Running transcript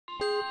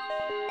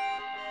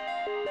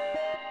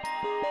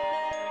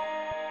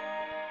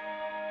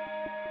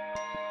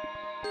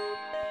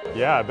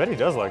Yeah, I bet he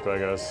does like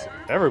Legos.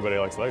 Everybody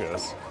likes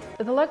Legos.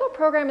 The Lego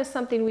program is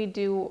something we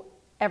do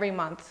every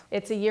month.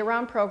 It's a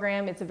year-round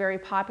program. It's a very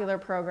popular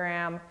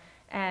program.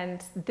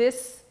 And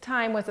this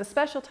time was a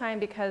special time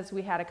because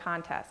we had a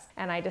contest.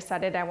 And I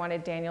decided I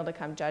wanted Daniel to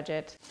come judge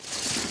it.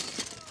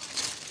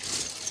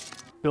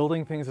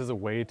 Building things is a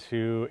way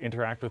to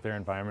interact with their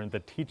environment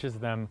that teaches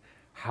them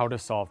how to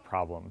solve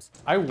problems.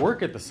 I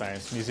work at the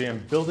Science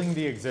Museum building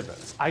the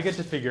exhibits. I get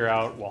to figure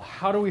out, well,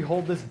 how do we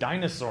hold this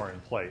dinosaur in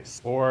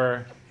place?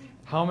 Or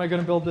how am I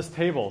going to build this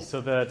table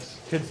so that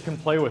kids can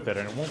play with it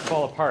and it won't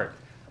fall apart?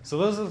 So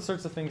those are the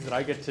sorts of things that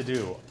I get to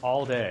do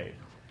all day.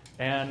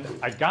 And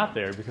I got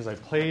there because I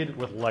played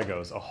with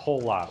Legos a whole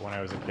lot when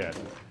I was a kid.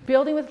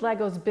 Building with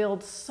Legos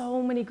builds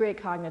so many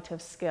great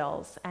cognitive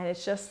skills. And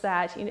it's just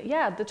that,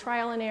 yeah, the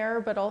trial and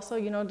error, but also,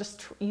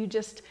 you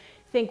just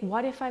think,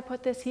 what if I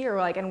put this here?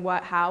 And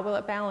how will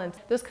it balance?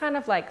 Those kind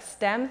of like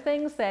STEM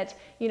things that,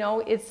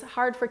 it's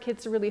hard for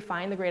kids to really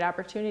find the great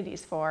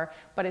opportunities for,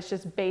 but it's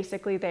just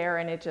basically there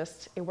and it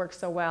works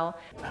so well.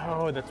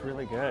 Oh, that's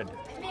really good.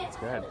 That's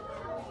good.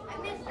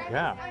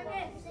 Yeah.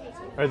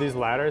 Are these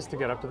ladders to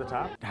get up to the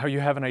top? How you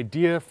have an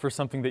idea for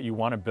something that you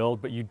want to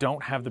build, but you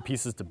don't have the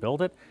pieces to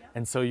build it,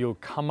 and so you'll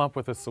come up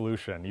with a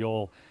solution.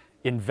 You'll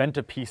invent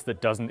a piece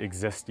that doesn't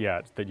exist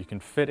yet, that you can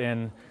fit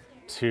in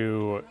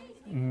to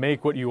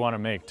make what you want to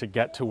make, to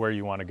get to where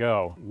you want to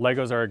go.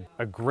 Legos are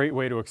a great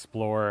way to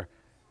explore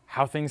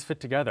how things fit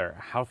together,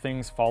 how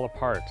things fall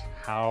apart,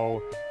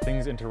 how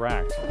things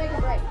interact. Make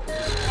it right.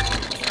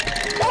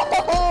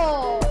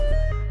 Oh!